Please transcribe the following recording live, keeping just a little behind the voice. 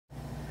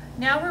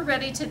Now we're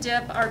ready to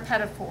dip our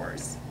Petit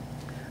Fours.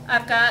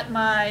 I've got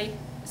my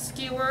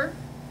skewer,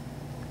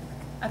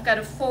 I've got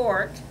a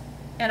fork,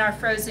 and our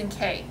frozen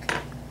cake.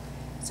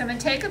 So I'm going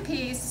to take a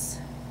piece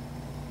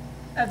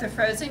of the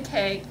frozen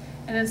cake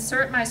and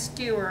insert my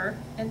skewer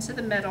into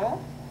the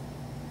middle.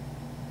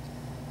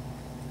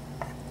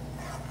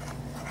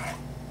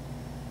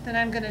 Then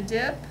I'm going to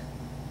dip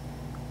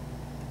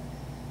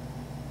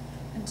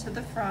into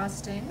the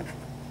frosting,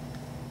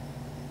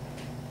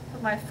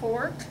 put my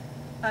fork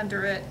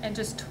under it, and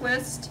just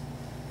twist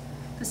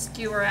the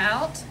skewer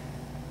out.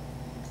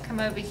 Come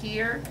over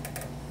here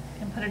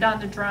and put it on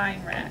the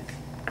drying rack.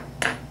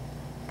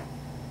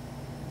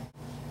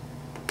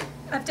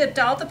 I've dipped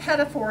all the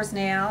Petit Fours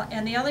now,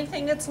 and the only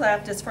thing that's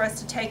left is for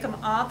us to take them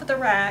off of the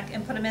rack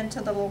and put them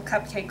into the little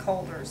cupcake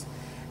holders.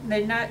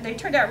 They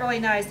turned out really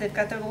nice. They've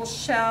got their little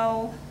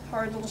shell,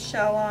 hard little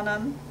shell on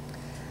them.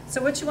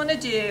 So what you want to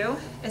do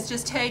is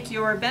just take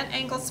your bent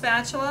angle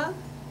spatula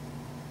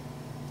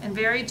and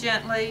very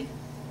gently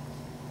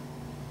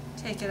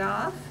take it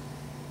off.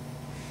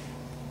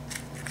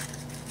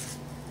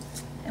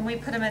 And we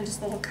put them in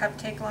just little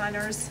cupcake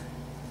liners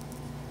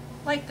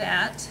like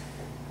that.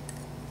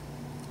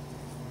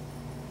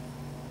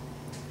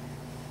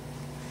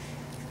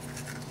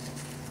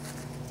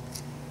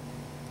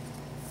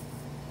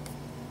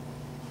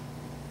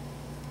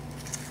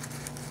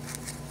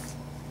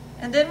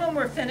 And then when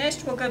we're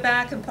finished, we'll go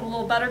back and put a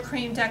little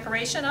buttercream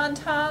decoration on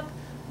top,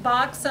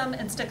 box them,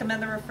 and stick them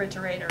in the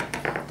refrigerator.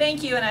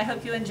 Thank you, and I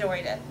hope you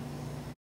enjoyed it.